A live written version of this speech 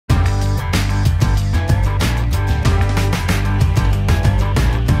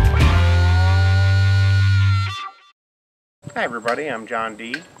Hi everybody, I'm John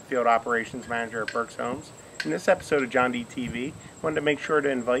D., Field Operations Manager at Berks Homes. In this episode of John D. TV, I wanted to make sure to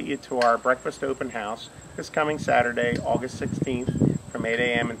invite you to our breakfast open house this coming Saturday, August 16th from 8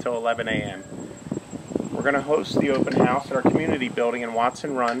 a.m. until 11 a.m. We're going to host the open house at our community building in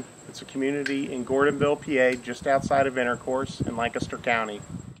Watson Run. It's a community in Gordonville, PA, just outside of Intercourse in Lancaster County.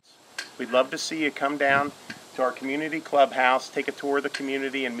 We'd love to see you come down to our community clubhouse, take a tour of the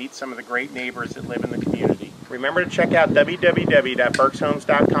community, and meet some of the great neighbors that live in the community. Remember to check out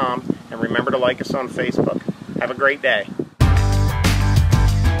www.berkshomes.com and remember to like us on Facebook. Have a great day.